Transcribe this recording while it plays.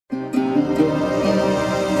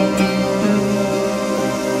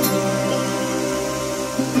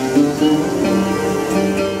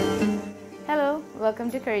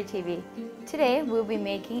welcome to Curry TV. Today we'll be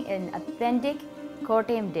making an authentic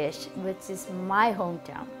Kottayam dish, which is my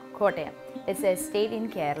hometown, Kottayam. It's a state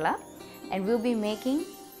in Kerala, and we'll be making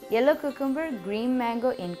yellow cucumber, green mango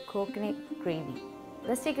in coconut gravy.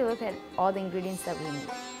 Let's take a look at all the ingredients that we need.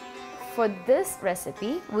 For this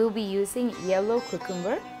recipe, we'll be using yellow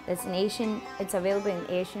cucumber. It's available in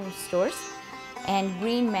Asian stores, and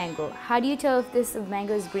green mango. How do you tell if this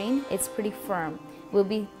mango is green? It's pretty firm. We'll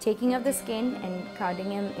be taking off the skin and cutting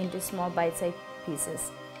them into small bite-sized pieces.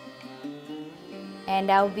 And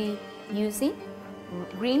I'll be using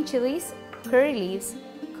green chilies, curry leaves,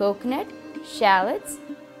 coconut, shallots,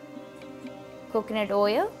 coconut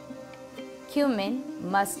oil, cumin,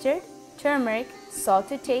 mustard, turmeric, salt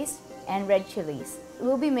to taste, and red chilies.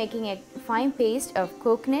 We'll be making a fine paste of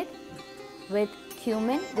coconut with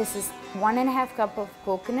cumin. This is 1.5 cup of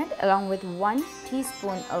coconut along with 1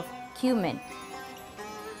 teaspoon of cumin.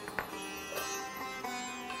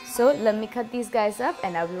 So let me cut these guys up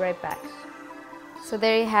and I'll be right back. So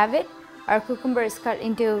there you have it. Our cucumber is cut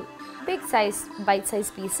into big size,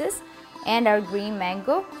 bite-sized pieces, and our green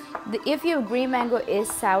mango. If your green mango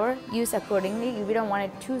is sour, use accordingly. We don't want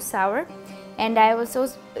it too sour. And I also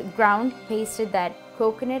pasted that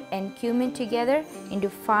coconut and cumin together into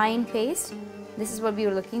fine paste. This is what we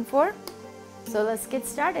were looking for. So let's get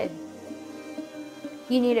started.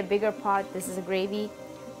 You need a bigger pot. This is a gravy.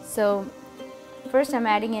 So first I'm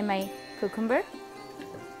adding in my cucumber.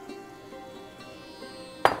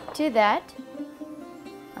 To that,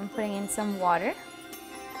 I'm putting in some water,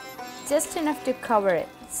 just enough to cover it.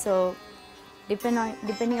 So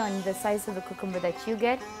depending on the size of the cucumber that you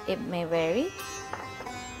get, it may vary.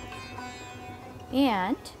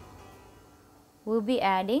 And we'll be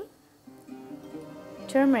adding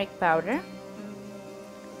turmeric powder,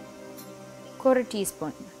 1/4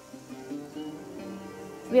 teaspoon.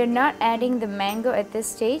 We are not adding the mango at this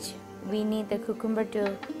stage. We need the cucumber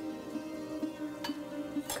to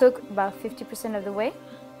cook about 50% of the way.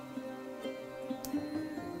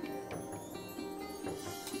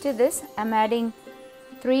 To this, I'm adding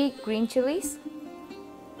 3 green chilies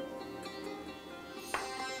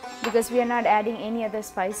because we are not adding any other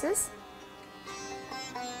spices.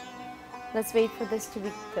 Let's wait for this to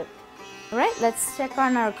be cooked. Alright, let's check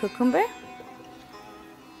on our cucumber.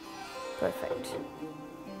 Perfect.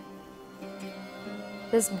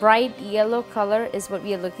 This bright yellow color is what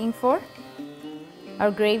we are looking for.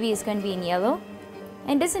 Our gravy is going to be in yellow,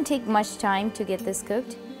 and it doesn't take much time to get this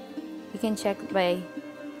cooked. You can check by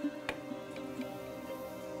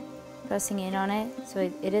pressing in on it, so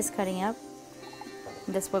it is cutting up.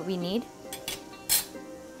 That's what we need.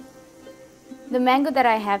 The mango that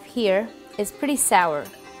I have here is pretty sour,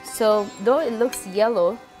 so though it looks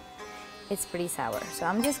yellow, it's pretty sour. So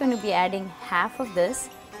I'm just going to be adding half of this.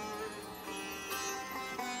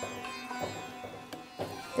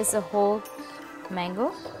 This is a whole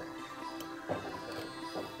mango.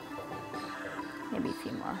 Maybe a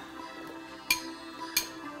few more.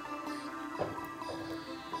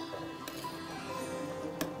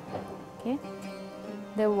 Okay.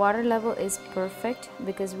 The water level is perfect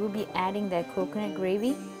because we'll be adding that coconut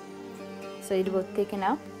gravy, so it will thicken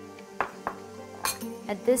up.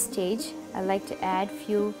 At this stage, I like to add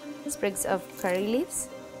few sprigs of curry leaves.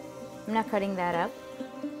 I'm not cutting that up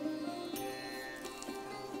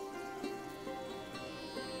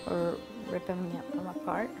or ripping them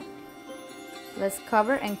apart. Let's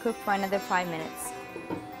cover and cook for another 5 minutes.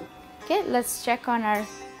 Okay, let's check on our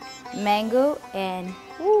mango, and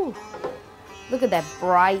woo, look at that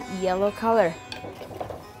bright yellow color.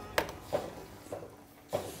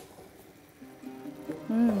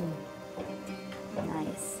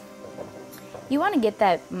 Nice. You want to get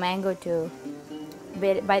that mango to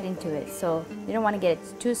bite into it, so you don't want to get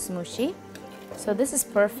it too smooshy. So this is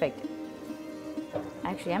perfect.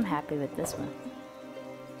 Actually, I'm happy with this one.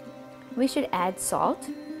 We should add salt.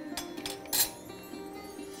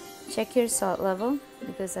 Check your salt level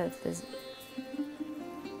because of this.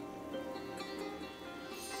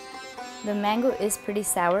 The mango is pretty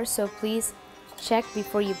sour, so please check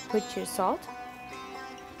before you put your salt.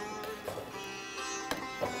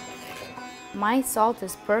 My salt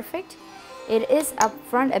is perfect. It is up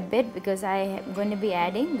front a bit because I am going to be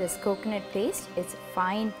adding this coconut paste. It's a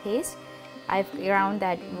fine paste. I've ground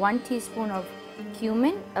that 1 teaspoon of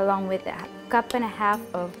cumin along with 1.5 cups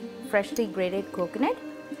of freshly grated coconut.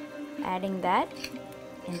 Adding that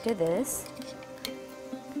into this.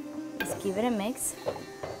 Just give it a mix.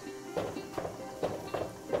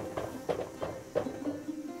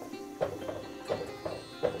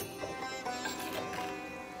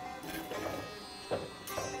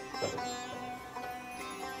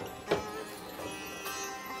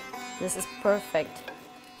 This is perfect.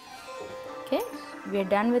 Okay, we are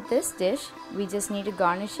done with this dish. We just need to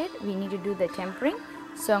garnish it. We need to do the tempering.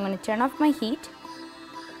 So I'm going to turn off my heat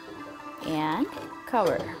and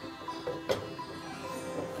cover.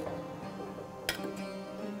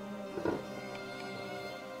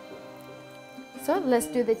 So let's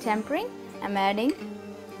do the tempering. I'm adding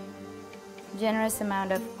generous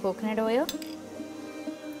amount of coconut oil.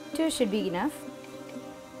 2 should be enough.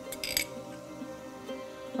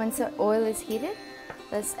 Once the oil is heated,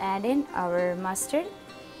 let's add in our mustard.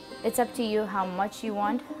 It's up to you how much you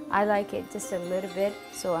want. I like it just a little bit,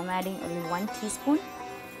 so I'm adding only 1 teaspoon.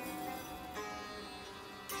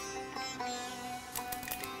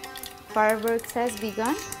 Fireworks has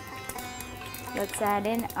begun. Let's add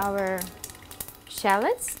in our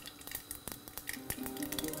shallots.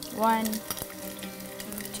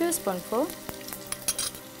 1-2 spoonful.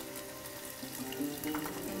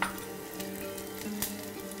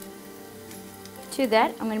 To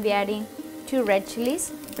that, I'm going to be adding 2 red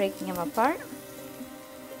chilies, breaking them apart,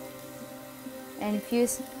 and a few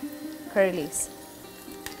curry leaves.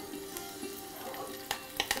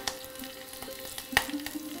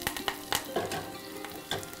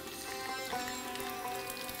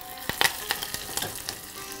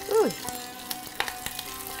 Ooh,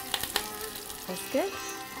 that's good.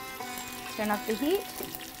 Turn off the heat.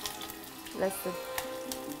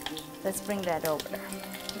 Let's bring that over.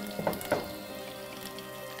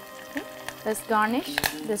 Let's garnish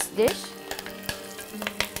this dish.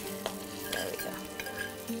 There we go.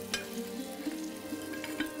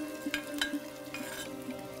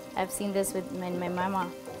 I've seen this when my mama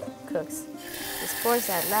cooks. Just pours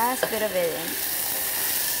that last bit of it in.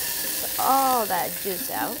 Put all that juice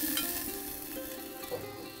out.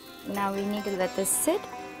 Now we need to let this sit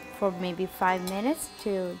for maybe 5 minutes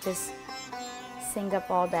to just sink up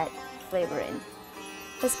all that flavor in.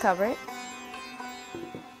 Just cover it.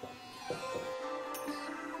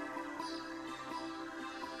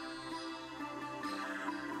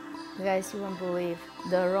 You guys, you won't believe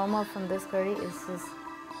the aroma from this curry is just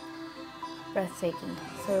breathtaking.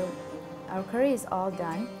 So our curry is all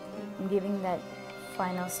done. I'm giving that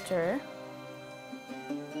final stir.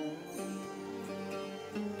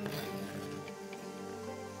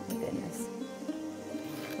 My goodness,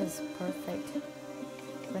 this is perfect.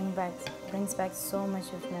 Brings back so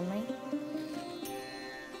much of memory.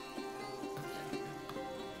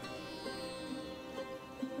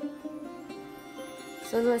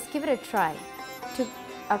 So let's give it a try. To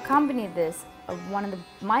accompany this,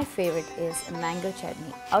 my favorite is a mango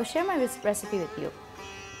chutney. I'll share my recipe with you.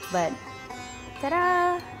 But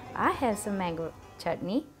ta-da! I have some mango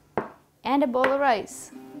chutney and a bowl of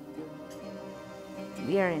rice.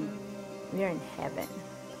 We are in heaven.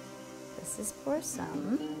 Let's just pour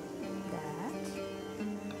some that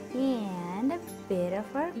and a bit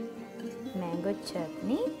of our mango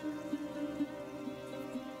chutney.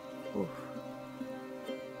 Oof.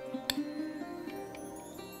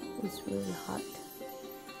 It's really hot.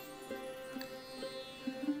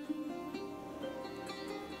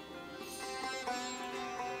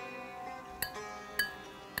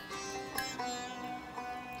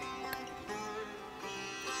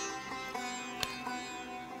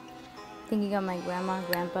 Thinking of my grandma,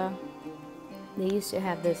 grandpa, they used to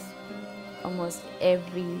have this almost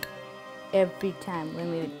every time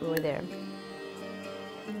when we were there.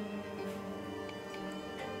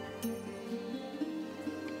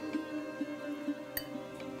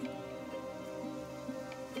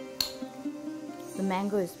 The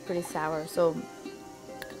mango is pretty sour, so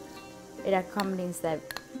it accompanies that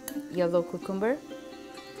yellow cucumber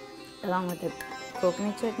along with the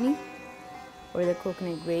coconut chutney or the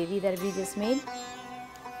coconut gravy that we just made.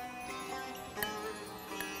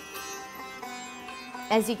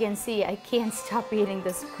 As you can see, I can't stop eating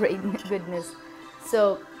this great goodness.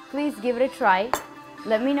 So please give it a try.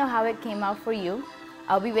 Let me know how it came out for you.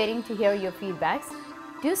 I'll be waiting to hear your feedbacks.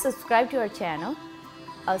 Do subscribe to our channel.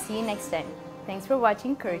 I'll see you next time. Thanks for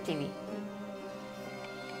watching Curry TV.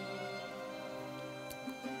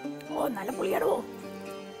 Oh, നല്ല പുളിയാടോ.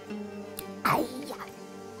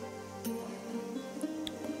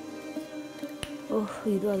 ഓ,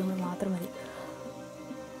 ഇതും അതുകൊണ്ട് മാത്രം മതി.